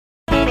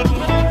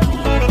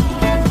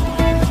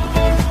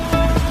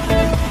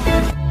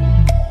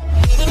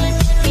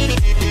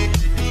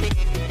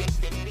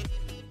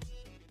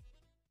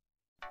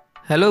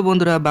Hello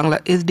বন্ধুরা, Bangla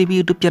SDB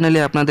YouTube চ্যানেলে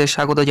আপনাদের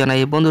স্বাগত জানাই।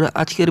 বন্ধুরা,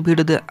 আজকের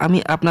ভিডিওতে আমি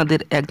আপনাদের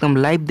একদম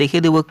লাইভ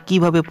দেখিয়ে দেবো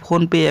কিভাবে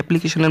ফোনপে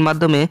অ্যাপ্লিকেশনের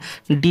মাধ্যমে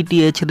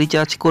ডিটিএইচ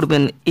রিচার্জ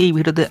করবেন। এই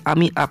ভিডিওতে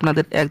আমি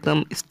আপনাদের একদম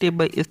স্টেপ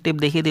বাই স্টেপ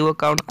দেখিয়ে দেবো,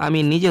 কারণ আমি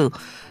নিজেও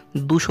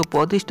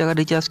 235 টাকা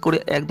রিচার্জ করে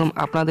একদম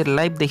আপনাদের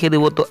লাইভ দেখিয়ে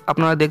দেবো। তো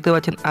আপনারা দেখতে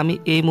পাচ্ছেন আমি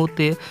এই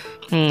মুহূর্তে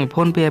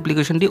ফোনপে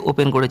অ্যাপ্লিকেশনটি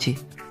ওপেন করেছি।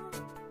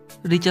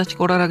 রিচার্জ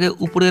করার আগে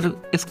উপরের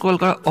স্ক্রল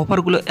করা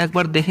অফারগুলো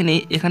একবার দেখে নিই,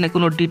 এখানে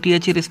কোনো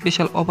ডিটিএইচের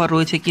স্পেশাল অফার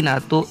রয়েছে কি না।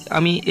 তো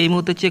আমি এই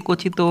মুহূর্তে চেক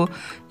করছি, তো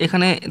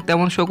এখানে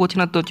তেমন শো করছে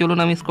না। তো চলুন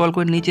আমি স্ক্রল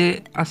করে নিচে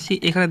আসছি,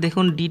 এখানে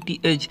দেখুন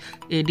ডিটিএইচ,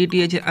 এই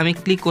ডিটিএইচে আমি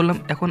ক্লিক করলাম।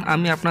 এখন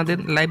আমি আপনাদের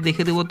লাইভ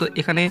দেখে দেবো। তো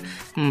এখানে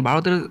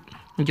ভারতের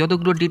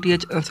যতগুলো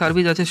ডিটিএইচ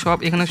সার্ভিস আছে সব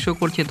এখানে শো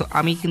করছে। তো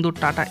আমি কিন্তু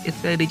টাটা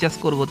স্কাই রিচার্জ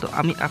করব। তো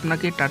আমি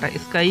আপনাকে টাটা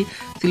স্কাই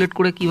সিলেক্ট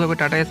করে কিভাবে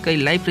টাটা স্কাই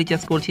লাইভ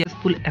রিচার্জ করছি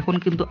ফুল, এখন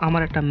কিন্তু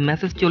আমার একটা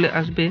মেসেজ চলে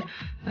আসবে।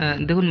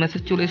 দেখুন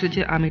মেসেজ চলে এসেছে,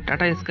 আমি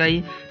টাটা স্কাই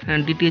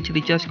ডিটিএইচ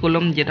রিচার্জ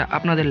করলাম, যেটা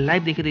আপনাদের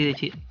লাইভ দেখে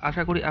দিয়েছি।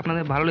 আশা করি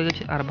আপনাদের ভালো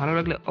লেগেছে, আর ভালো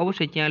লাগলে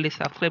অবশ্যই চ্যানেলটি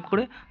সাবস্ক্রাইব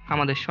করে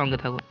আমাদের সঙ্গে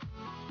থাকুন।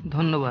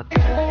 ধন্যবাদ।